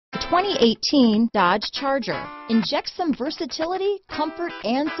2018 Dodge Charger. Inject some versatility, comfort,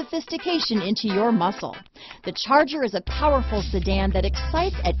 and sophistication into your muscle. The Charger is a powerful sedan that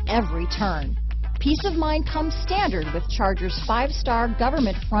excites at every turn. Peace of mind comes standard with Charger's 5-star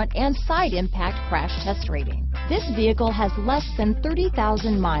government front and side impact crash test rating. This vehicle has less than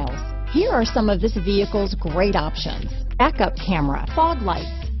 30,000 miles. Here are some of this vehicle's great options: backup camera, fog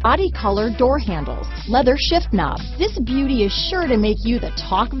lights, body color door handles, leather shift knob. This beauty is sure to make you the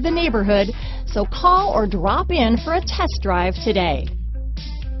talk of the neighborhood, so call or drop in for a test drive today.